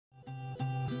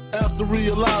After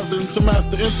realizing to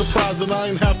master enterprising, I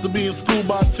ain't have to be in school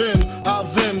by 10. I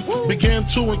then began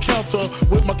to encounter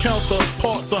with my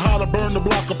counterpart to how to burn the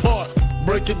block apart.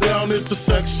 Break it down into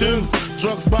sections,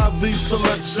 drugs by these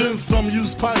selections. Some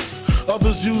use pipes,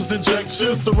 others use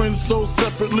injections. Syringe sold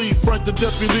separately, Frank the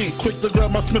deputy, quick to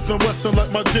grab my Smith & Wesson like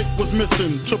my dick was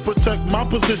missing. To protect my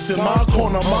position, my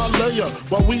corner, my layer,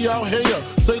 while we out here,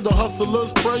 say the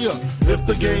hustler's prayer. If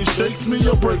the game shakes me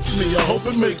or breaks me, I hope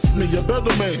it makes me a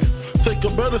better man. Take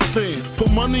a better stand, put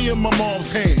money in my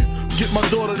mom's hand. Get my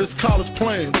daughter this college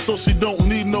plan, so she don't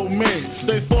need no man.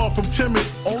 Stay far from timid,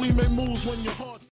 only make moves when your heart